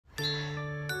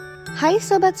Hai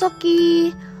Sobat Soki,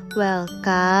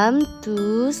 welcome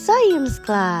to science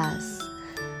class.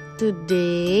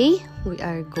 Today we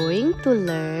are going to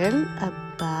learn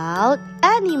about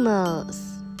animals.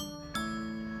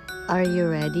 Are you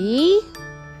ready?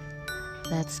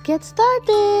 Let's get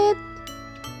started.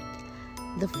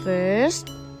 The first,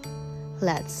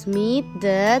 let's meet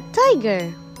the tiger.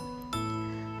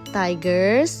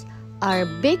 Tigers are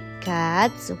big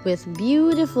cats with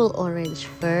beautiful orange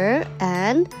fur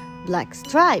and black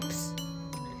stripes.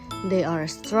 They are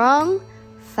strong,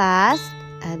 fast,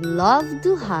 and love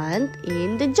to hunt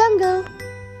in the jungle.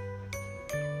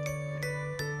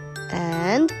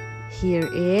 And here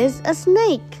is a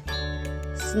snake.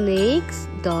 Snakes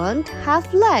don't have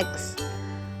legs,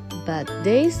 but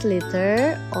they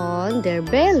slither on their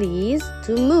bellies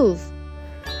to move.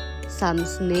 Some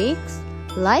snakes,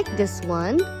 like this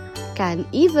one, can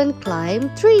even climb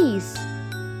trees.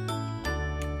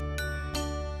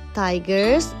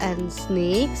 Tigers and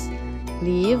snakes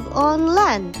live on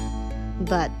land,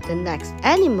 but the next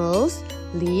animals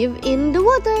live in the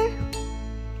water.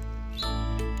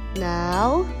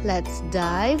 Now let's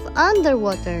dive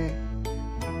underwater.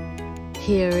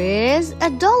 Here is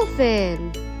a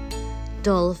dolphin.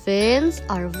 Dolphins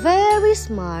are very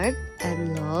smart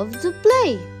and love to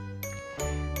play.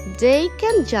 They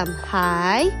can jump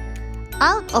high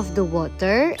out of the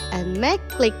water and make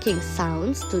clicking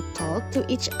sounds to talk to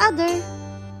each other.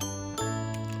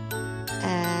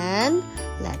 And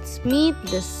let's meet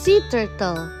the sea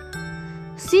turtle.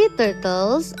 Sea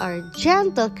turtles are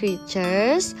gentle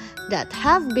creatures that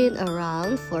have been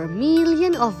around for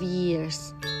millions of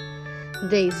years.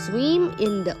 They swim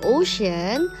in the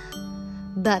ocean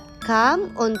but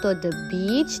come onto the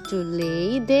beach to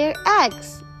lay their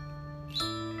eggs.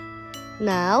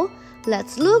 Now,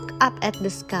 let's look up at the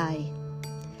sky.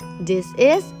 This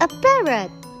is a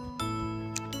parrot.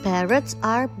 Parrots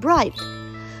are bright,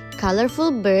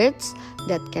 colorful birds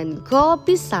that can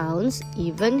copy sounds,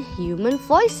 even human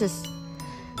voices.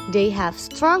 They have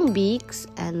strong beaks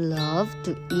and love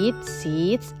to eat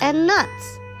seeds and nuts.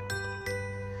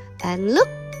 And look,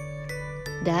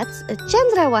 that's a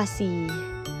cendrawasih,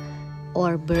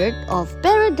 or bird of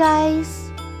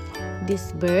paradise.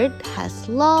 This bird has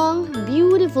long,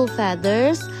 beautiful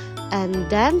feathers and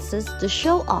dances to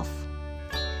show off.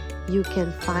 You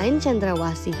can find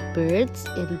cendrawasih birds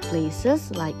in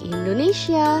places like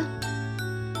Indonesia.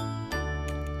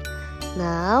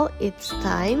 Now it's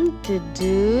time to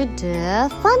do the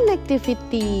fun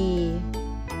activity.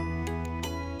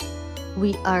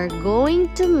 We are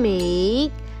going to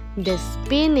make the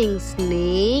spinning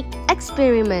snake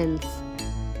experiments.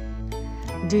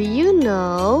 Do you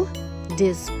know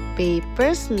this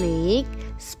paper snake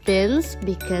spins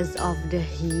because of the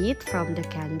heat from the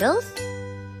candles?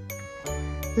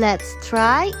 Let's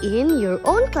try in your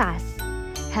own class.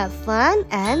 Have fun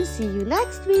and see you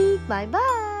next week.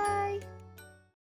 Bye-bye.